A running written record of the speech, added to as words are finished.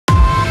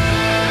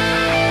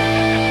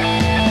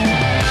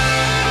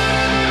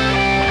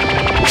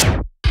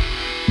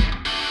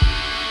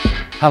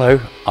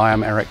Hello, I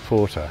am Eric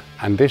Porter,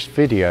 and this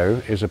video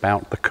is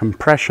about the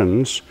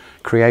compressions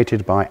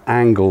created by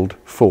angled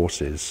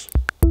forces.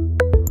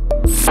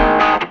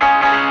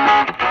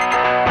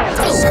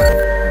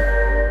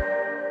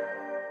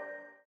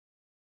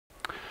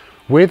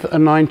 With a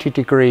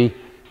 90-degree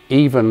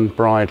even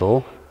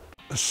bridle,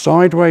 the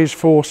sideways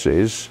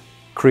forces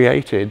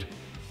created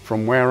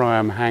from where I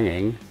am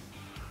hanging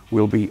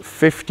will be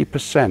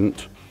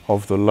 50%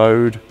 of the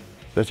load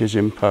that is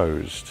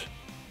imposed.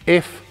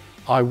 If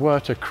I were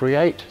to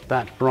create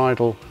that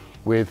bridle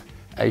with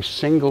a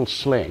single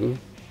sling,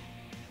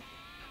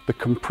 the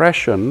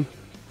compression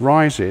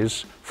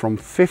rises from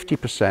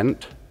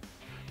 50%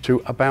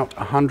 to about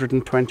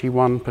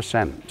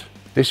 121%.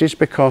 This is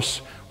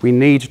because we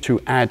need to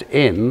add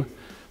in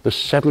the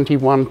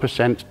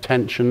 71%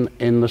 tension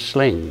in the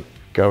sling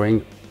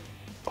going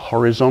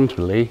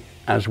horizontally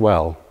as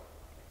well.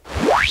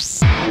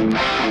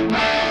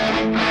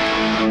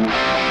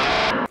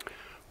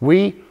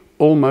 We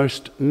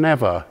almost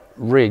never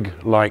rig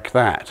like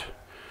that,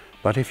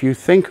 but if you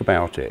think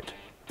about it,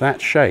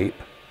 that shape,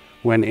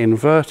 when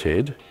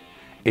inverted,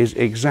 is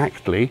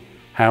exactly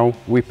how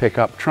we pick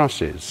up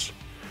trusses.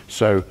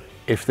 So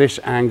if this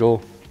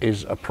angle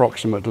is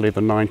approximately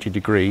the 90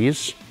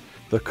 degrees,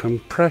 the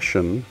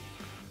compression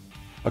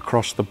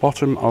across the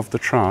bottom of the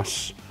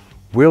truss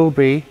will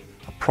be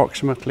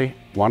approximately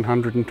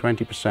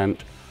 120%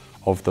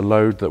 of the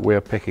load that we're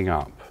picking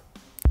up.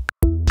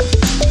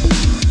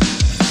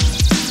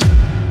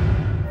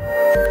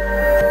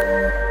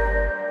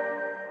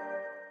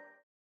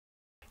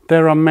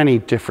 There are many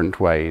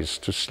different ways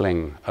to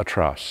sling a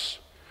truss,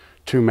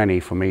 too many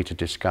for me to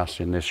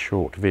discuss in this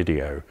short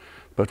video,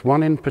 but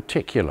one in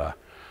particular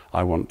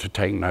I want to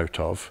take note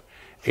of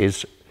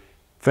is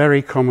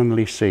very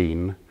commonly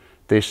seen,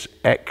 this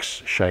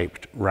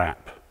X-shaped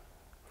wrap.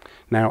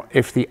 Now,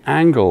 if the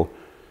angle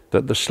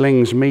that the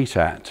slings meet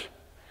at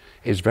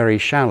is very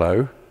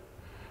shallow,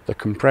 the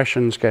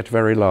compressions get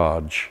very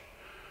large.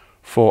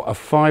 For a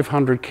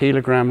 500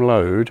 kilogram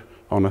load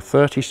on a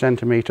 30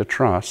 centimeter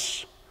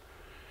truss,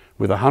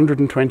 with a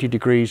 120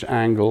 degrees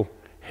angle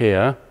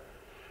here,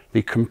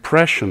 the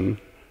compression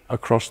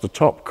across the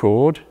top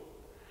chord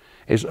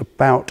is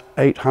about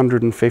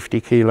 850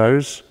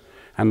 kilos,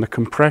 and the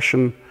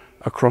compression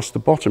across the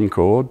bottom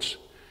chords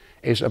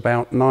is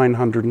about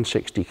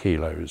 960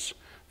 kilos,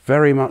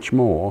 very much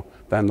more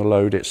than the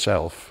load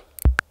itself.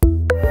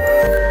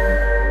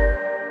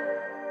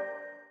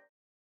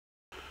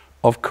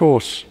 Of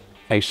course,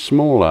 a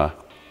smaller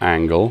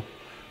angle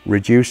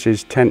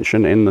reduces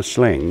tension in the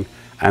sling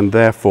and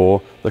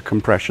therefore the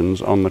compressions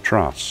on the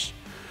truss.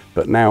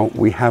 But now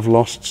we have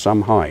lost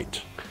some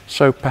height.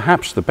 So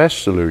perhaps the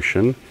best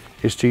solution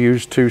is to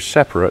use two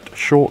separate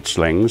short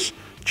slings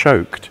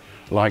choked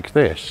like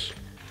this,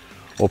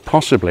 or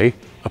possibly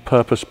a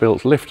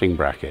purpose-built lifting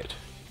bracket.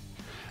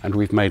 And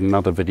we've made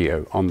another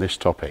video on this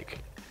topic.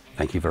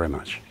 Thank you very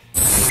much.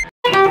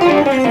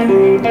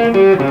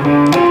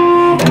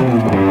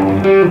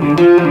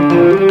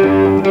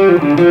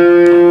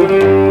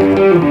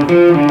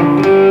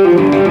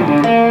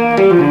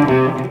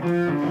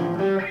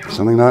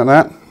 Something like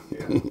that?